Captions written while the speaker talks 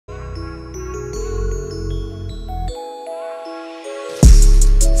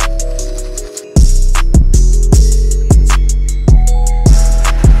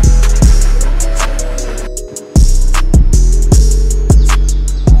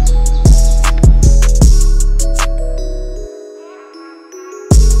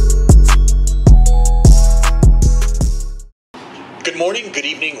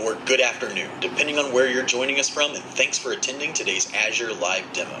good afternoon, depending on where you're joining us from, and thanks for attending today's Azure Live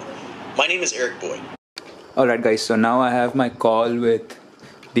demo. My name is Eric Boyd. Alright guys, so now I have my call with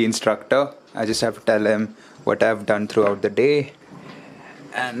the instructor. I just have to tell him what I've done throughout the day.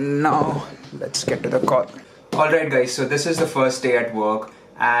 And now, let's get to the call. Alright guys, so this is the first day at work.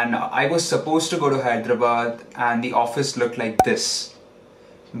 And I was supposed to go to Hyderabad and the office looked like this.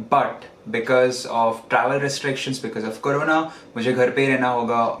 But because of travel restrictions, because of Corona, मुझे घर पे रहना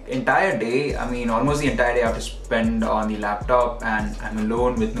होगा. Entire day, almost the entire day I have to spend on the laptop and I'm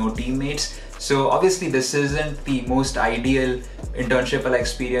alone with no teammates. So obviously this isn't the most ideal internship वाला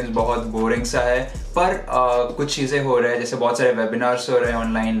experience, बहुत boring सा है. पर कुछ चीज़ें हो रहे हैं, जैसे बहुत सारे webinars हो रहे हैं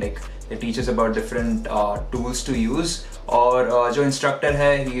online, like they teach us about different tools to use. और जो instructor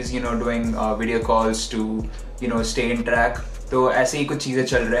है, he's doing video calls to stay in track. तो ऐसे ही कुछ चीज़ें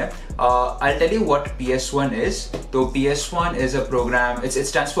चल रहे हैं. I'll tell you what PS1 is. तो PS1 is a program. It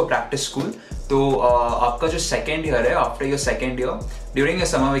stands for Practice School. तो आपका जो second year है, after your second year, during your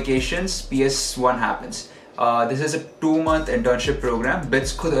summer vacations, PS1 happens. This is a 2-month internship program.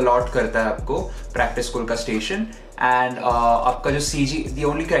 BITS खुद allot करता है आपको Practice School का station. And आपका जो the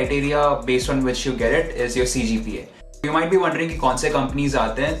only criteria based on which you get it is your CGPA. You might be wondering कि कौन से कंपनीज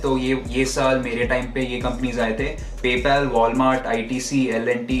आते हैं. तो ये साल मेरे टाइम पे ये कंपनीज आए थे: PayPal, Walmart, ITC,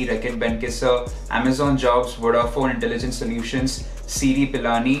 L&T, Reckitt Benckiser, Amazon Jobs, Vodafone Intelligent Solutions, CD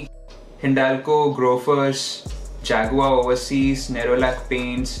Pilani, Hindalco, Grofers, Jaguar Overseas, Nerolac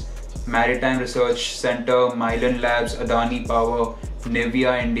Paints, Maritime Research Center, Mylan Labs, Adani Power,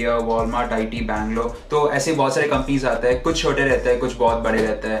 Nivea India, Walmart IT Bangalore. तो ऐसे बहुत सारे companies आते हैं. कुछ छोटे रहते हैं, कुछ बहुत बड़े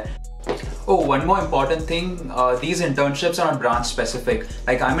रहते हैं. Oh, one more important thing, these internships are not branch specific.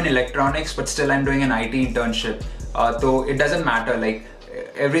 Like I'm in electronics, but still I'm doing an IT internship. So it doesn't matter, like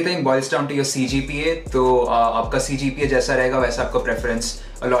everything boils down to your CGPA. तो आपका CGPA जैसा रहेगा वैसा आपका preference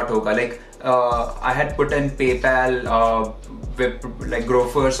allot होगा. Like I had put in PayPal, like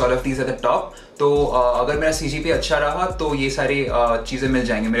Grofers, all of these at the top. तो अगर मेरा CGPA अच्छा रहा तो ये सारी चीज़ें मिल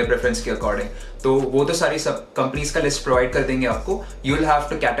जाएंगे मेरे प्रेफरेंस के अकॉर्डिंग. तो वो तो सारी सब कंपनीज का लिस्ट प्रोवाइड कर देंगे आपको. You will have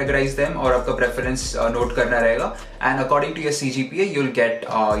to categorise them और आपका प्रेफरेंस नोट करना रहेगा. And according to your CGPA you will get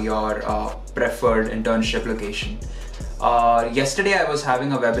your preferred internship location. Yesterday I was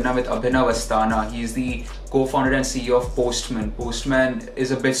having a webinar with Abhinav Asthana. He is the co-founder and CEO of Postman. Postman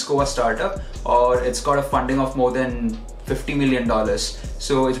is a BITSCOA startup, or it's got a funding of more than $50 million.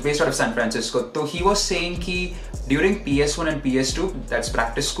 So it's based out of San Francisco. So he was saying that during PS1 and PS2, that's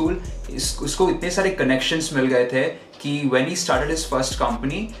practice school, उसको इतने सारे connections मिल गए थे कि when he started his first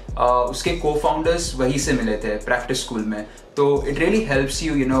company, उसके co-founders वहीं से मिले थे practice school में. तो it really helps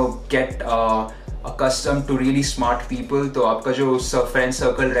you, get accustomed to really smart people. तो आपका जो friend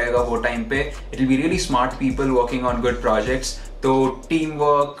circle रहेगा वो time पे, it will be really smart people working on good projects. So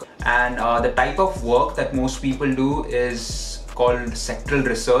teamwork and the type of work that most people do is called sectoral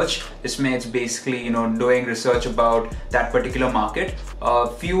research. इसमें it's basically doing research about that particular market.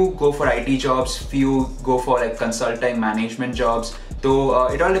 Few go for IT jobs, few go for like consulting, management jobs. So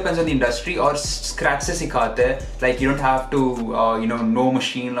it all depends on the industry. और scratch से सिखाते हैं. Like you don't have to know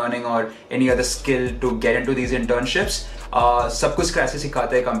machine learning or any other skill to get into these internships. सब कुछ scratch से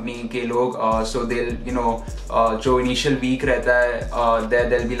सिखाते हैं company के लोग. So they'll जो initial week रहता है,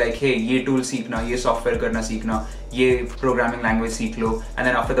 they'll be like, hey, ये tool सीखना, ये software करना सीखना, ये programming language सीख लो. And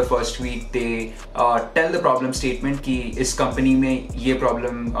then after the first week they tell the problem statement कि इस company में ये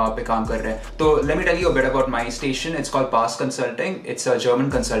problem पे काम कर रहे हैं. तो let me tell you a bit about my station. It's called Pass Consulting. It's a German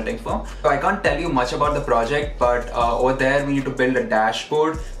consulting firm. So I can't tell you much about the project, but over there we need to build a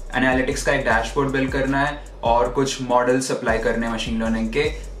dashboard. Analytics का एक dashboard build करना है और कुछ models apply करने हैं machine learning के.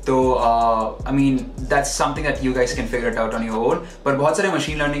 तो that's something that you guys can figure it out on your own. पर बहुत सारे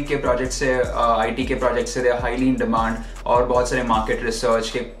machine learning के projects से, IT के projects से, they are highly in demand. और बहुत सारे market research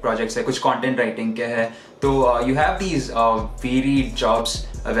के projects है, कुछ content writing के है. तो you have these varied jobs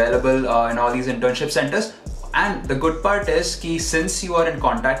available in all these internship centers. And the good part is कि since you are in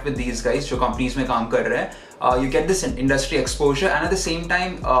contact with these guys जो companies में काम कर रहे हैं, you get this industry exposure, and at the same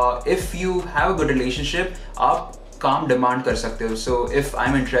time, if you have a good relationship, आप काम demand कर सकते हो. So if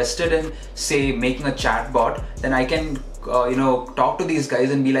I'm interested in, say, making a chatbot, then I can talk to these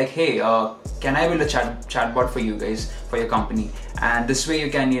guys and be like, hey, can I build a chatbot for you guys, for your company? And this way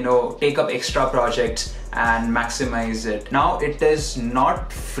you can take up extra projects and maximize it. Now it is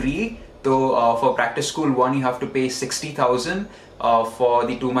not free. So for Practice School 1 you have to pay 60,000 for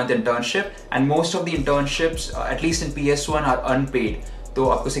the 2-month internship, and most of the internships, at least in PS1, are unpaid. तो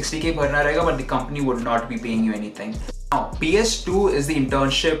आपको 60K भरना रहेगा, but the company would not be paying you anything. Now PS2 is the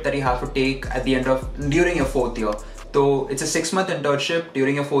internship that you have to take at the end of during your 4th year. तो it's a 6 month internship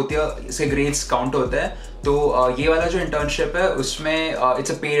during a 4th year, इसके grades count होते हैं। तो ये वाला जो internship है उसमें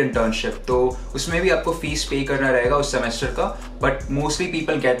इट्स अ पेड इंटर्नशिप, तो उसमें भी आपको फीस पे करना रहेगा उस सेमेस्टर का, but mostly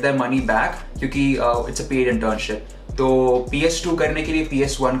people get their money back क्योंकि इट्स अ पेड इंटर्नशिप। तो PS2 करने के लिए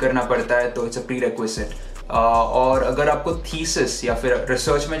PS1 करना पड़ता है, तो इट्स अ प्री रिक्विजिट। और अगर आपको थीसिस या फिर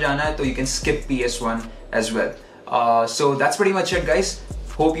रिसर्च में जाना है तो you can skip PS1 as well. So that's pretty much it, guys.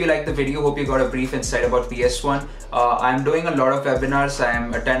 Hope you liked the video. Hope you got a brief insight about PS1. I'm doing a lot of webinars.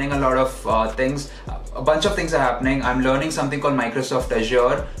 I'm attending a lot of things. A bunch of things are happening. I'm learning something called Microsoft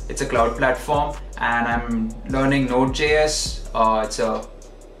Azure. It's a cloud platform, and I'm learning Node.js. It's a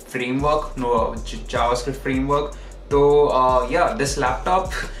framework, JavaScript framework. So yeah, this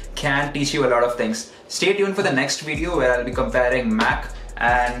laptop can teach you a lot of things. Stay tuned for the next video where I'll be comparing Mac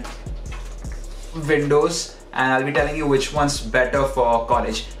and Windows, and I'll be telling you which one's better for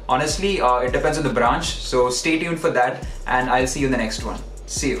college. Honestly, it depends on the branch, so stay tuned for that, and I'll see you in the next one.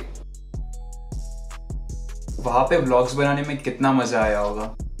 See you. वहाँ पे vlogs बनाने में कितना मजा आया होगा।